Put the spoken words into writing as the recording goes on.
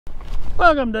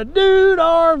Welcome to Dude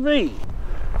RV.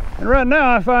 And right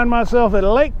now I find myself at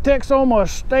Lake Texoma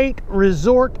State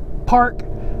Resort Park,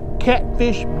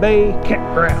 Catfish Bay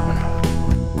Campground.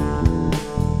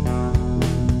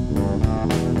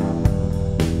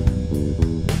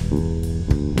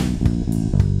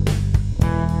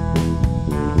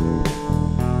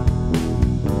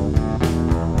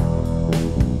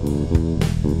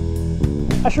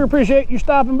 I sure appreciate you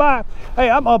stopping by. Hey,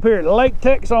 I'm up here at Lake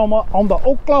Texoma on the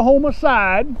Oklahoma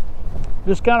side,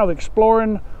 just kind of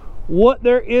exploring what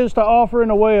there is to offer in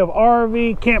the way of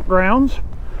RV campgrounds.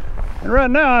 And right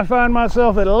now I find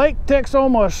myself at Lake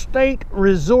Texoma State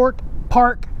Resort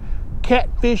Park,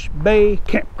 Catfish Bay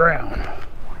Campground.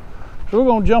 So we're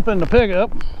gonna jump in the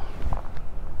pickup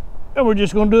and we're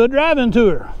just gonna do a driving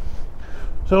tour.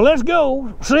 So let's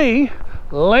go see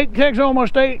Lake Texoma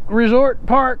State Resort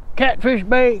Park, Catfish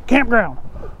Bay Campground.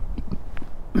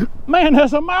 Man,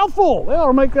 that's a mouthful. They ought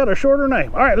to make that a shorter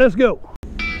name. All right, let's go.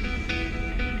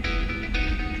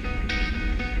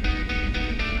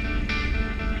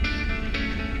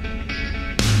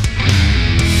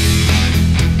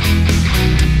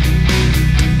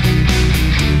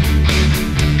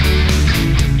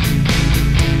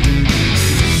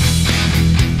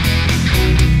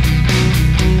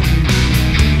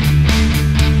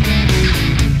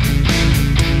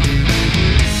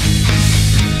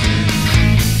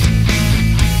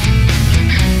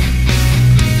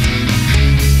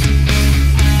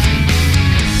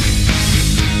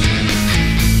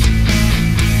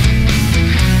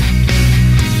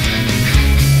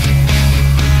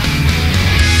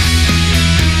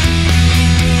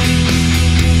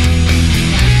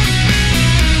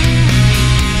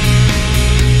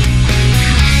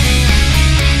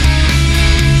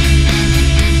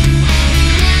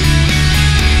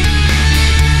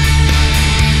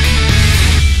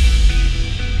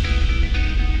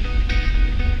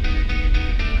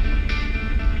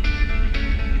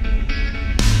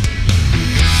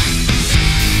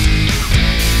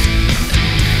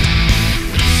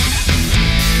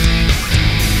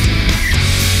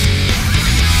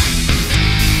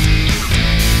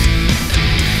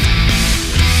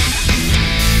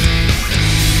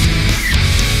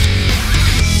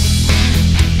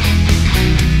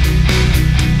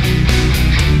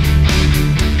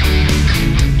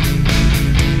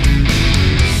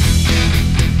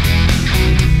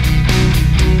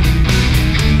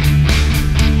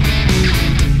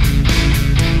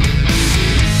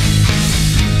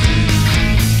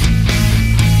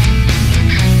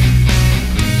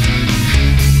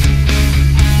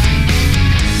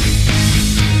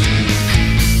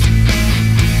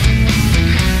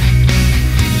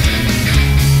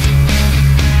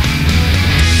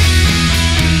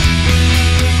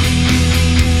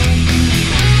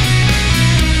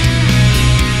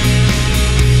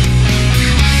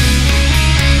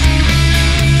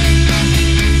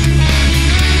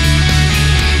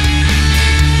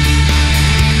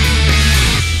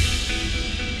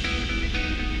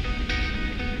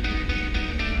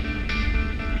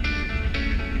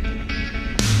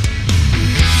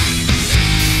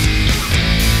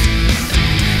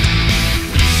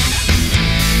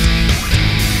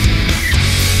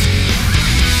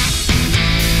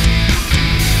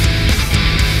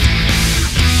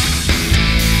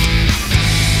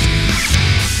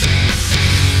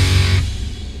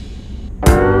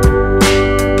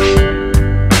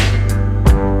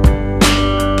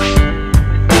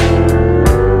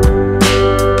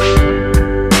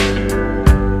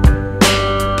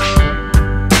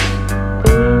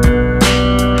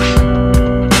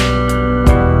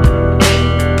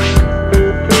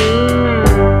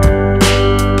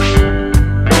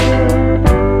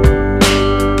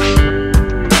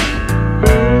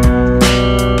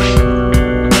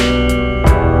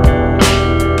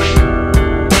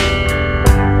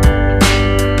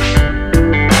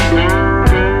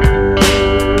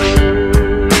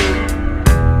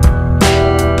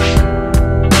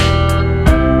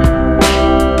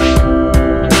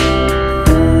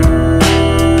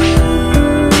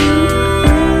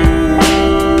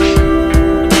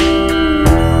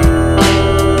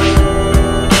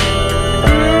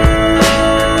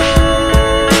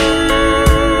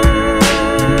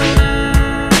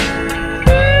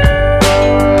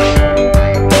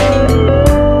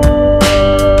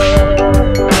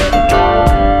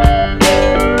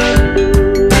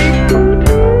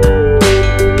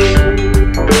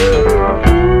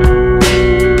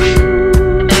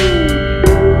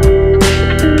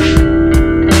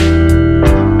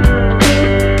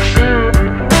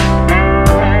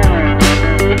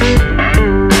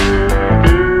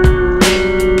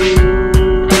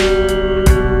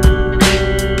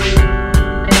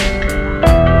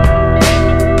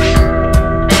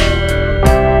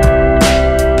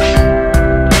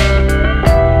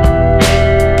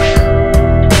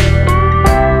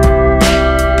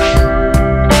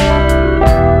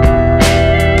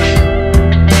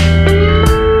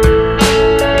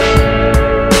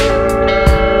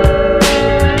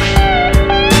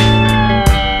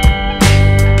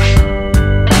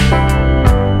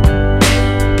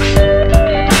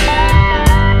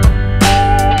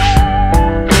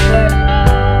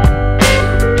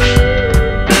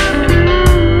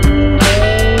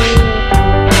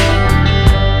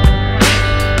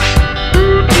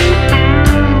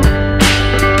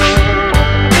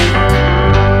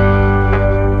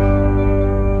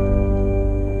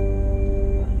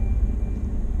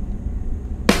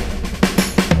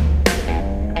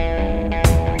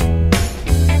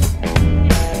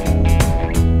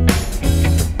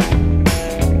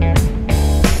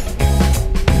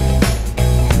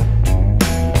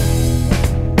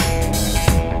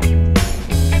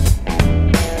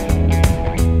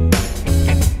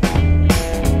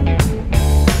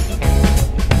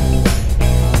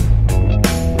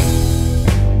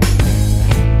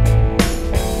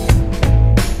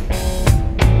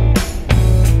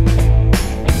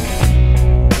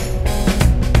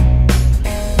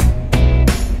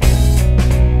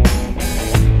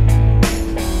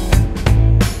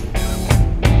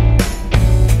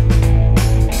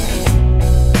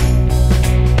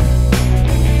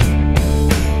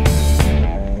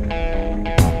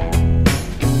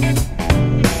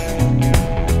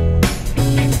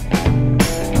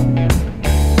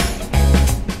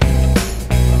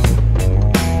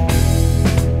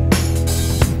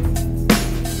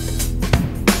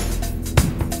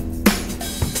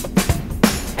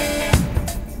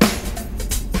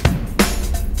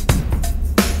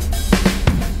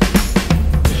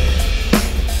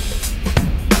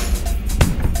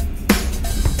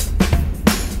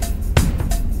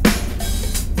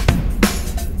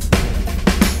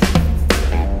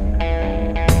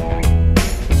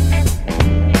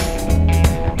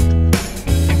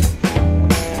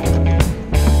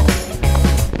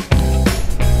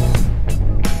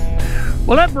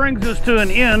 Well, that brings us to an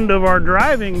end of our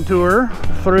driving tour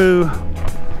through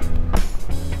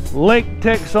Lake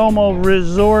Texoma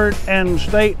Resort and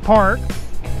State Park.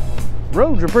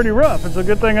 Roads are pretty rough. It's a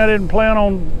good thing I didn't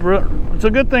it's a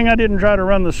good thing I didn't try to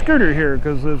run the scooter here,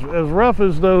 because as rough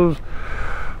as those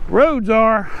roads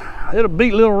are, it'll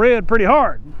beat Little Red pretty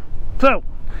hard. So,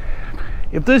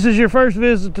 if this is your first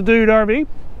visit to Dude RV,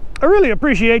 I really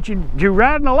appreciate you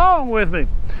riding along with me.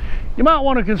 You might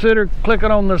want to consider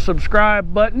clicking on the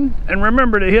subscribe button, and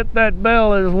remember to hit that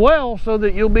bell as well so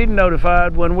that you'll be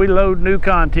notified when we load new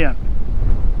content.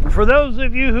 For those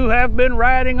of you who have been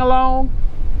riding along,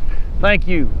 thank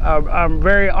you. I'm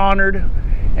very honored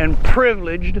and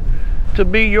privileged to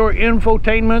be your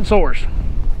infotainment source.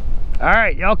 All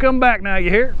right, y'all come back now, you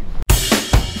hear?